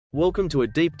Welcome to a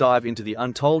deep dive into the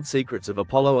untold secrets of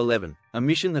Apollo 11, a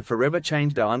mission that forever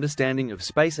changed our understanding of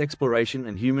space exploration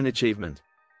and human achievement.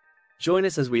 Join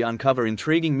us as we uncover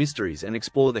intriguing mysteries and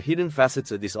explore the hidden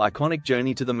facets of this iconic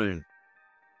journey to the moon.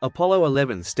 Apollo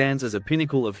 11 stands as a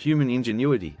pinnacle of human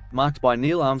ingenuity, marked by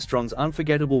Neil Armstrong's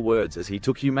unforgettable words as he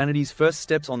took humanity's first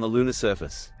steps on the lunar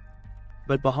surface.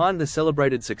 But behind the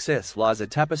celebrated success lies a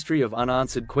tapestry of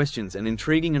unanswered questions and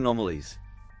intriguing anomalies.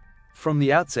 From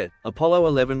the outset, Apollo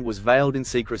 11 was veiled in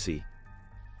secrecy.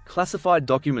 Classified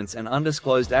documents and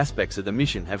undisclosed aspects of the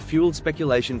mission have fueled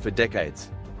speculation for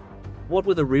decades. What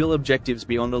were the real objectives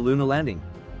beyond a lunar landing?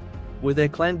 Were there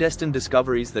clandestine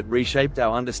discoveries that reshaped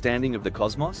our understanding of the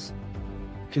cosmos?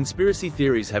 Conspiracy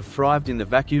theories have thrived in the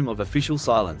vacuum of official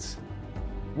silence.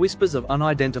 Whispers of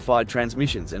unidentified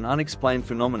transmissions and unexplained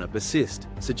phenomena persist,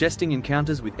 suggesting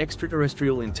encounters with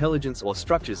extraterrestrial intelligence or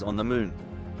structures on the moon.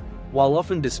 While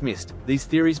often dismissed, these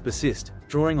theories persist,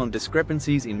 drawing on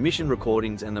discrepancies in mission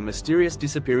recordings and the mysterious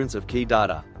disappearance of key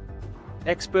data.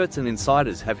 Experts and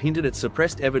insiders have hinted at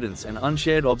suppressed evidence and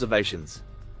unshared observations.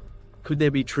 Could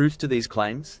there be truth to these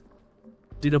claims?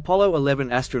 Did Apollo 11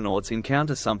 astronauts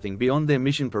encounter something beyond their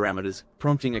mission parameters,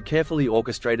 prompting a carefully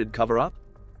orchestrated cover-up?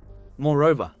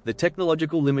 Moreover, the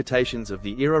technological limitations of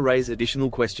the era raise additional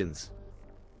questions.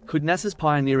 Could NASA's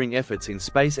pioneering efforts in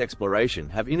space exploration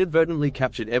have inadvertently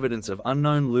captured evidence of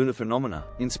unknown lunar phenomena,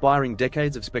 inspiring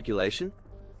decades of speculation?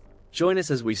 Join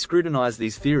us as we scrutinize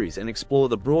these theories and explore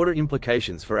the broader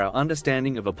implications for our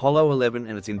understanding of Apollo 11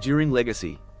 and its enduring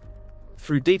legacy.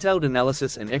 Through detailed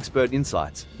analysis and expert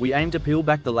insights, we aim to peel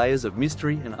back the layers of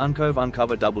mystery and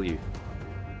uncover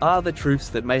the truths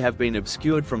that may have been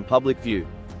obscured from public view.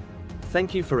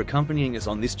 Thank you for accompanying us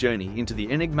on this journey into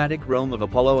the enigmatic realm of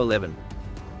Apollo 11.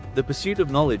 The pursuit of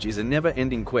knowledge is a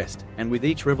never-ending quest, and with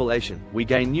each revelation, we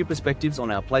gain new perspectives on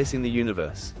our place in the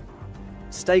universe.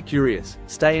 Stay curious,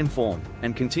 stay informed,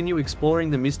 and continue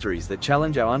exploring the mysteries that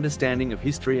challenge our understanding of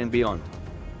history and beyond.